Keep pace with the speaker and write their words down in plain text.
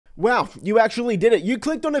Wow, you actually did it. You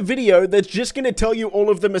clicked on a video that's just going to tell you all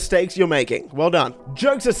of the mistakes you're making. Well done.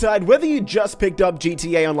 Jokes aside, whether you just picked up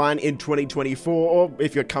GTA Online in 2024 or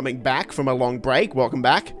if you're coming back from a long break, welcome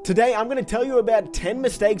back. Today, I'm going to tell you about 10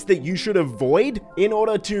 mistakes that you should avoid in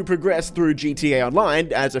order to progress through GTA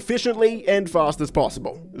Online as efficiently and fast as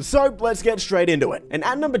possible. So let's get straight into it. And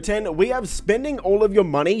at number 10, we have spending all of your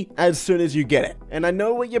money as soon as you get it. And I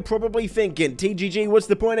know what you're probably thinking, TGG, what's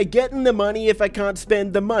the point of getting the money if I can't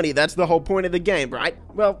spend the money? That's the whole point of the game, right?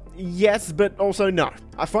 Well, yes, but also no.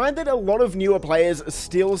 I find that a lot of newer players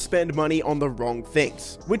still spend money on the wrong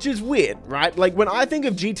things, which is weird, right? Like, when I think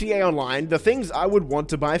of GTA Online, the things I would want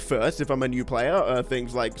to buy first if I'm a new player are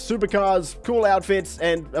things like supercars, cool outfits,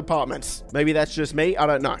 and apartments. Maybe that's just me, I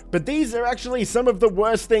don't know. But these are actually some of the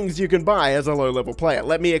worst things you can buy as a low-level player.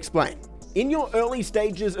 Let me explain. In your early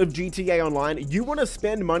stages of GTA Online, you want to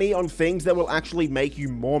spend money on things that will actually make you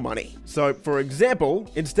more money. So, for example,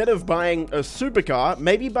 instead of buying a supercar,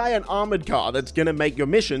 maybe buy an armored car that's gonna make your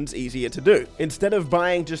missions easier to do. Instead of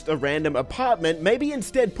buying just a random apartment, maybe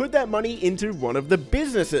instead put that money into one of the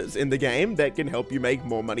businesses in the game that can help you make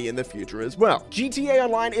more money in the future as well. GTA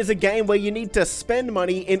Online is a game where you need to spend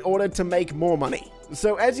money in order to make more money.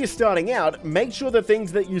 So as you're starting out, make sure the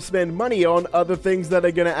things that you spend money on are the things that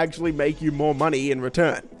are going to actually make you more money in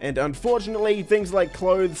return. And unfortunately, things like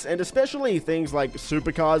clothes, and especially things like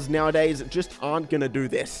supercars nowadays, just aren't going to do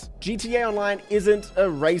this. GTA Online isn't a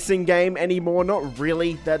racing game anymore, not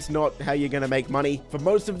really. That's not how you're going to make money. For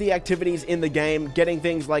most of the activities in the game, getting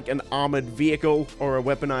things like an armored vehicle or a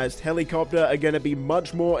weaponized helicopter are going to be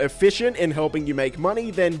much more efficient in helping you make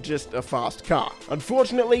money than just a fast car.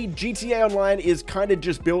 Unfortunately, GTA Online is kind of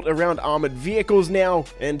just built around armored vehicles now,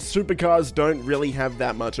 and supercars don't really have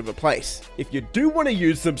that much of a place. If you do want to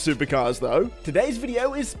use some supercars though, today's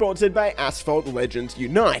video is sponsored by Asphalt Legends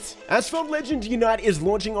Unite. Asphalt Legends Unite is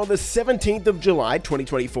launching on the 17th of July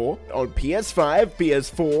 2024 on PS5,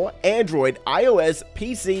 PS4, Android, iOS,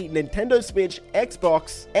 PC, Nintendo Switch,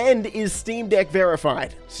 Xbox, and is Steam Deck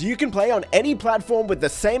verified. So you can play on any platform with the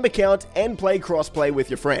same account and play crossplay with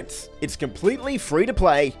your friends. It's completely free to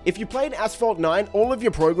play. If you played Asphalt 9, all of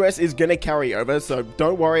your progress is gonna carry over, so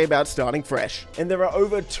don't worry about starting fresh. And there are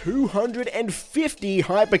over 250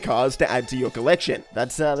 hypercars to add to your collection.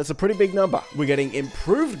 That's a pretty big number. We're getting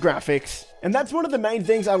improved graphics, and that's one of the main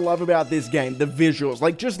things I love about this game, the visuals.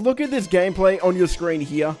 Like, just look at this gameplay on your screen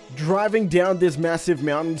here. Driving down this massive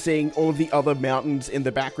mountain, seeing all of the other mountains in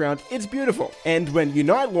the background, it's beautiful. And when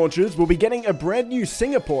Unite launches, we'll be getting a brand new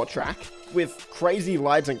Singapore track with crazy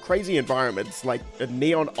lights and crazy environments, like a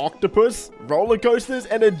neon octopus, roller coasters,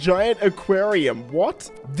 and a giant aquarium. What?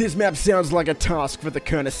 This map sounds like a task for the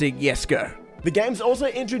Koenigsegg Jesko. The game's also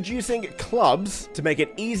introducing clubs to make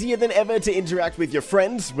it easier than ever to interact with your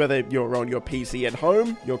friends, whether you're on your PC at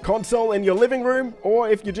home, your console in your living room, or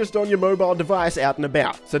if you're just on your mobile device out and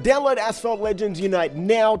about. So download Asphalt Legends Unite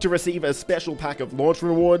now to receive a special pack of launch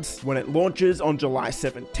rewards when it launches on July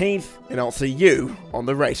 17th, and I'll see you on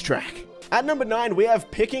the racetrack. At number 9, we have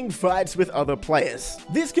picking fights with other players.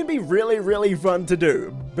 This can be really fun to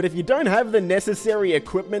do, but if you don't have the necessary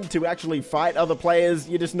equipment to actually fight other players,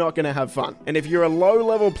 you're just not gonna have fun. And if you're a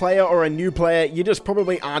low-level player or a new player, you just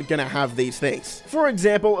probably aren't gonna have these things. For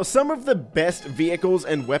example, some of the best vehicles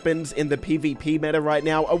and weapons in the PvP meta right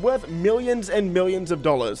now are worth millions and millions of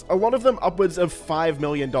dollars, a lot of them upwards of $5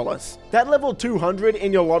 million. That level 200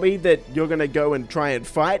 in your lobby that you're gonna go and try and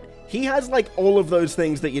fight, he has like all of those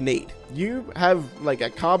things that you need. You have like a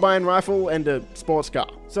carbine rifle and a sports car.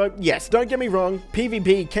 So yes, don't get me wrong,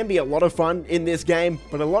 PvP can be a lot of fun in this game,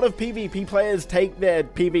 but a lot of PvP players take their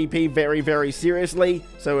PvP very seriously,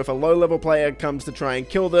 so if a low-level player comes to try and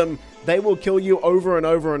kill them, they will kill you over and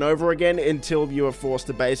over again until you are forced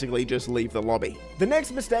to basically just leave the lobby. The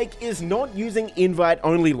next mistake is not using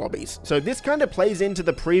invite-only lobbies. So this kind of plays into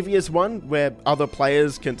the previous one where other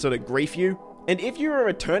players can sort of grief you. And if you're a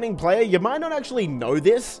returning player, you might not actually know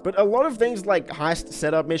this, but a lot of things like heist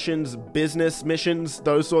setup missions, business missions,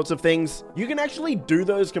 those sorts of things, you can actually do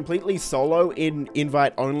those completely solo in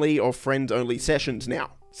invite-only or friends-only sessions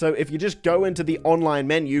now. So if you just go into the online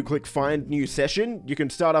menu, click find new session, you can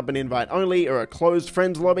start up an invite only or a closed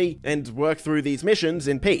friends lobby and work through these missions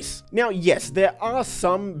in peace. Now, yes, there are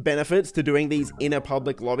some benefits to doing these in a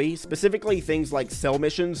public lobby, specifically things like sell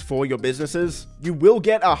missions for your businesses. You will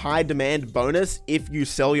get a high demand bonus if you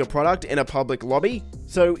sell your product in a public lobby.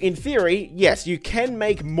 So in theory, yes, you can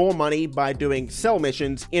make more money by doing sell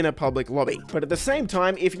missions in a public lobby. But at the same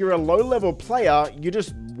time, if you're a low-level player, you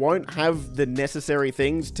just won't have the necessary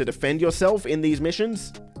things to defend yourself in these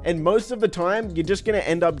missions. And most of the time, you're just going to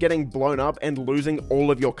end up getting blown up and losing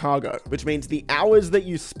all of your cargo, which means the hours that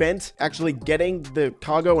you spent actually getting the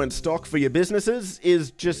cargo and stock for your businesses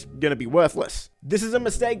is just going to be worthless. This is a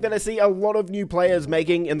mistake that I see a lot of new players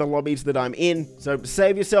making in the lobbies that I'm in, so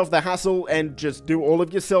save yourself the hassle and just do all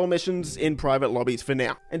of your sell missions in private lobbies for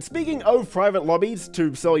now. And speaking of private lobbies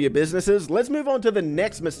to sell your businesses, let's move on to the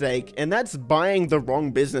next mistake, and that's buying the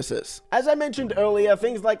wrong businesses. As I mentioned earlier,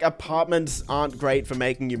 things like apartments aren't great for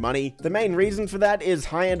making you money. The main reason for that is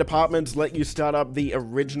high-end apartments let you start up the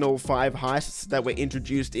original 5 heists that were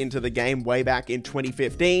introduced into the game way back in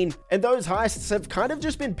 2015, and those heists have kind of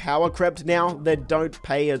just been power crept now. They don't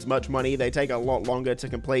pay as much money, they take a lot longer to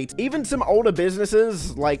complete. Even some older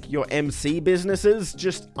businesses, like your MC businesses,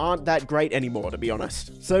 just aren't that great anymore, to be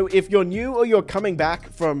honest. So if you're new or you're coming back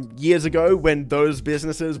from years ago when those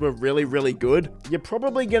businesses were really good, you're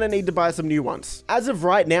probably gonna need to buy some new ones. As of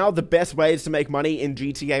right now, the best ways to make money in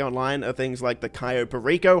GTA Online are things like the Cayo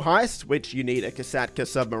Perico heist, which you need a Kasatka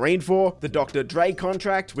submarine for, the Dr. Dre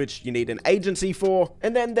contract, which you need an agency for,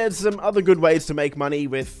 and then there's some other good ways to make money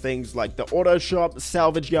with things like the auto shop,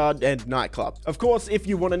 salvage yard, and nightclub. Of course, if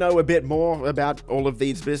you want to know a bit more about all of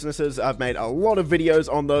these businesses, I've made a lot of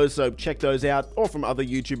videos on those, so check those out, or from other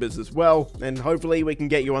YouTubers as well, and hopefully we can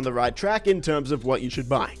get you on the right track in terms of what you should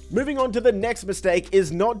buy. Moving on to the next mistake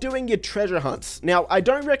is not doing your treasure hunts. Now, I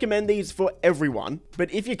don't recommend these for everyone,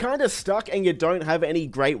 but if you're kind of stuck and you don't have any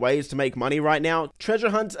great ways to make money right now,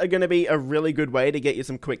 treasure hunts are going to be a really good way to get you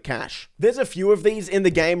some quick cash. There's a few of these in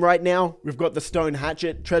the game right now. We've got the Stone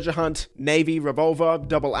Hatchet treasure hunt, Navy revolver,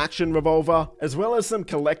 double action revolver, as well as some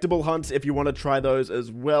collectible hunts if you want to try those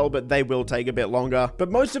as well, but they will take a bit longer.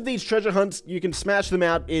 But most of these treasure hunts, you can smash them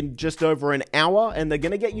out in just over an hour, and they're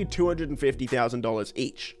going to get you $250,000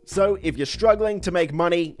 each. So if you're struggling to make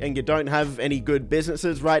money and you don't have any good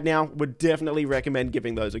businesses right now, would definitely recommend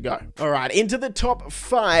giving those a go. Alright, into the top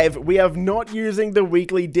 5, we have not using the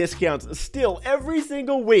weekly discounts. Still, every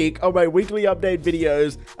single week on my weekly update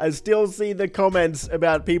videos, I still see the comments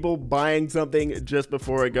about people buying something just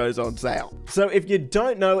before it goes on sale. So if you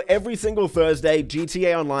don't know, every single Thursday,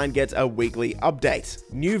 GTA Online gets a weekly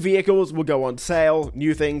update. New vehicles will go on sale,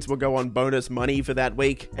 new things will go on bonus money for that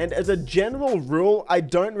week, and as a general rule, I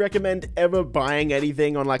don't recommend ever buying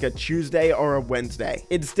anything on like a Tuesday or a Wednesday.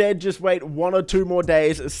 Instead, just wait 1 or 2 more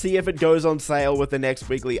days, see if it goes on sale with the next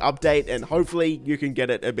weekly update, and hopefully you can get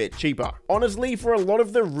it a bit cheaper. Honestly, for a lot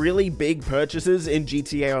of the really big purchases in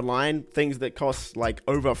GTA Online, things that cost like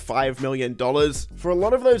over $5 million, for a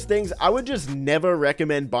lot of those things, I would just never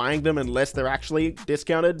recommend buying them unless they're actually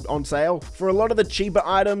discounted on sale. For a lot of the cheaper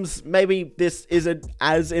items, maybe this isn't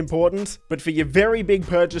as important, but for your very big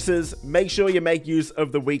purchases, make sure you make use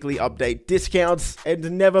of the weekly update discounts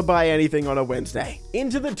and never buy anything on a Wednesday.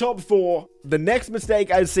 Into the top 4, the next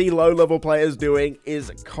mistake I see low-level players doing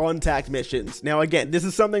is contact missions. Now again, this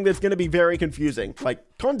is something that's going to be very confusing. Like,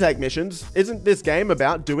 contact missions? Isn't this game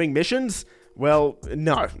about doing missions? Well,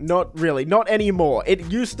 no, not really, not anymore.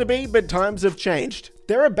 It used to be, but times have changed.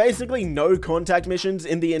 There are basically no contact missions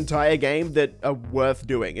in the entire game that are worth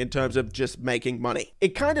doing in terms of just making money.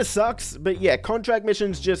 It kind of sucks, but yeah, contract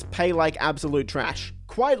missions just pay like absolute trash.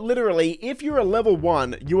 Quite literally, if you're a level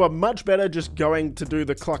 1, you are much better just going to do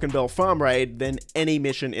the Clockenbell farm raid than any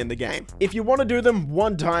mission in the game. If you want to do them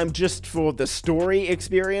one time just for the story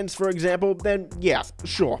experience, for example, then yeah,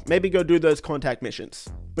 sure, maybe go do those contact missions.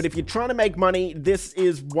 But if you're trying to make money, this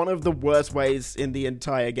is one of the worst ways in the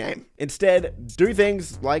entire game. Instead, do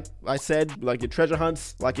things like I said, like your treasure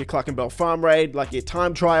hunts, like your Clockenbell farm raid, like your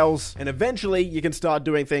time trials, and eventually you can start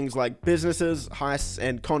doing things like businesses, heists,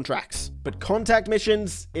 and contracts. But contact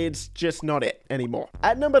missions, it's just not it anymore.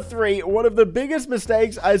 At number 3, one of the biggest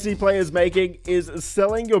mistakes I see players making is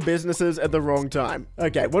selling your businesses at the wrong time.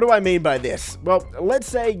 Okay, what do I mean by this? Well, let's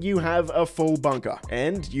say you have a full bunker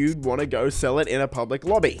and you want to go sell it in a public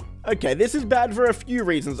lobby. Okay, this is bad for a few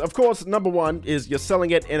reasons. Of course, number 1 is you're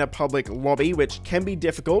selling it in a public lobby, which can be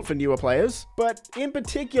difficult for newer players. But in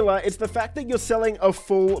particular, it's the fact that you're selling a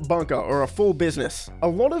full bunker or a full business. A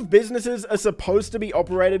lot of businesses are supposed to be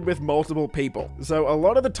operated with multiple people. So a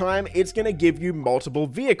lot of the time, it's going to give you multiple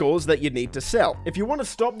vehicles that you need to sell. If you want to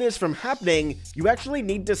stop this from happening, you actually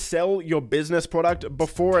need to sell your business product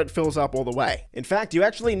before it fills up all the way. In fact, you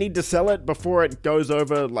actually need to sell it before it goes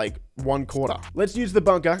over like 1/4. Let's use the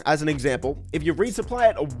bunker as an example, if you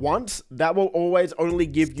resupply it once, that will always only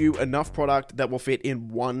give you enough product that will fit in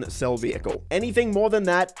one cell vehicle. Anything more than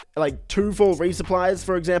that, like 2 full resupplies,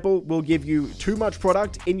 for example, will give you too much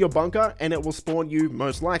product in your bunker, and it will spawn you,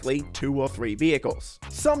 most likely, 2 or 3 vehicles.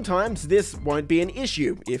 Sometimes this won't be an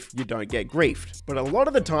issue if you don't get griefed, but a lot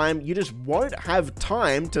of the time, you just won't have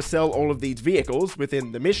time to sell all of these vehicles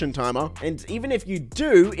within the mission timer, and even if you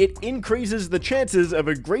do, it increases the chances of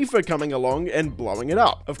a griefer coming along and blowing it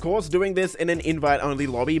up. Of course, doing this in an invite-only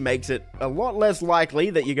lobby makes it a lot less likely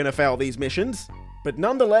that you're gonna fail these missions. But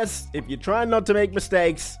nonetheless, if you're trying not to make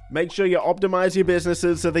mistakes, make sure you optimize your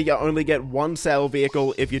businesses so that you only get 1 sale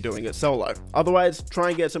vehicle if you're doing it solo. Otherwise, try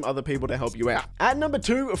and get some other people to help you out. At number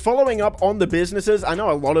 2, following up on the businesses. I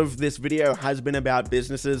know a lot of this video has been about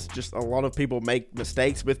businesses, just a lot of people make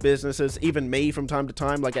mistakes with businesses, even me from time to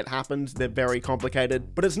time, like it happens, they're very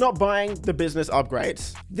complicated, but it's not buying the business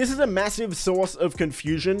upgrades. This is a massive source of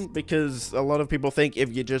confusion because a lot of people think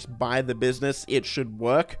if you just buy the business, it should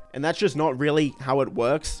work, and that's just not really how it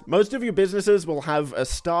works. Most of your businesses will have a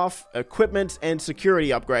staff, equipment, and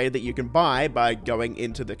security upgrade that you can buy by going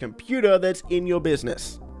into the computer that's in your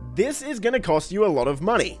business. This is going to cost you a lot of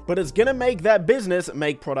money, but it's going to make that business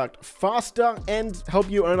make product faster and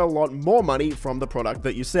help you earn a lot more money from the product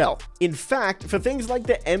that you sell. In fact, for things like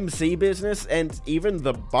the MC business and even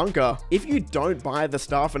the bunker, if you don't buy the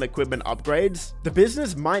staff and equipment upgrades, the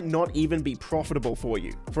business might not even be profitable for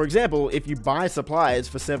you. For example, if you buy supplies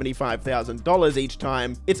for $75,000 each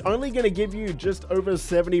time, it's only going to give you just over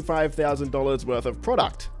 $75,000 worth of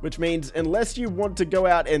product, which means unless you want to go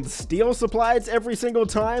out and steal supplies every single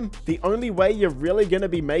time, the only way you're really going to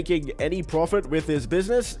be making any profit with this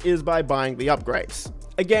business is by buying the upgrades.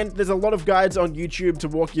 Again, there's a lot of guides on YouTube to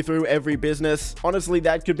walk you through every business. Honestly,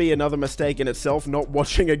 that could be another mistake in itself, not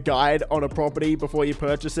watching a guide on a property before you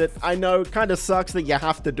purchase it. I know, kind of sucks that you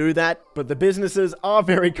have to do that, but the businesses are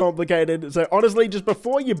very complicated. So honestly, just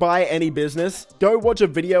before you buy any business, go watch a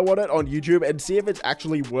video on it on YouTube and see if it's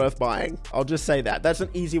actually worth buying. I'll just say that. That's an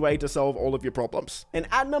easy way to solve all of your problems. And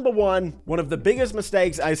at number 1, one of the biggest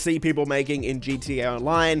mistakes I see people making in GTA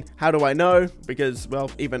Online, how do I know? Because,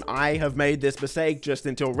 well, even I have made this mistake just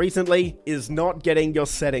until recently, is not getting your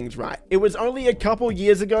settings right. It was only a couple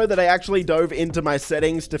years ago that I actually dove into my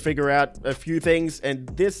settings to figure out a few things, and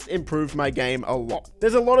this improved my game a lot.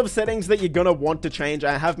 There's a lot of settings that you're gonna want to change.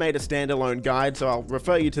 I have made a standalone guide, so I'll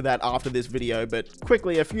refer you to that after this video, but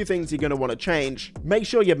quickly, a few things you're gonna want to change. Make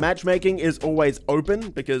sure your matchmaking is always open,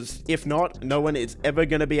 because if not, no one is ever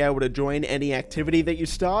gonna be able to join any activity that you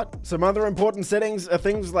start. Some other important settings are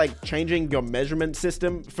things like changing your measurement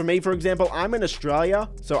system. For me, for example, I'm in Australia,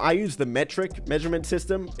 so I use the metric measurement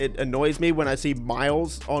system. It annoys me when I see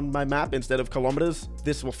miles on my map instead of kilometers.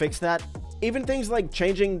 This will fix that. Even things like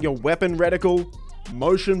changing your weapon reticle,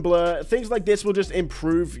 motion blur, things like this will just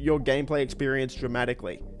improve your gameplay experience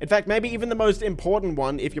dramatically. In fact, maybe even the most important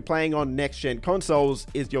one if you're playing on next-gen consoles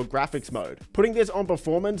is your graphics mode. Putting this on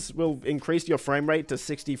performance will increase your frame rate to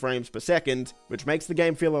 60 frames per second, which makes the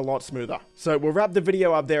game feel a lot smoother. So we'll wrap the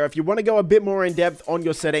video up there. If you want to go a bit more in depth on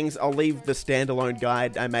your settings, I'll leave the standalone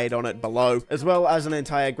guide I made on it below, as well as an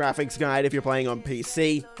entire graphics guide if you're playing on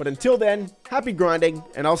PC. But until then, happy grinding,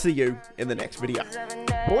 and I'll see you in the next video.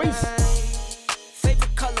 Boys!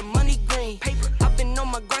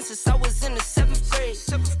 Since I was in the 7th grade,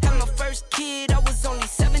 had my first kid, I was only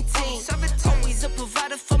 17. Always a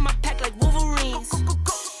provider for my pack like Wolverines,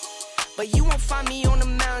 but you won't find me on the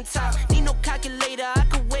mountaintop.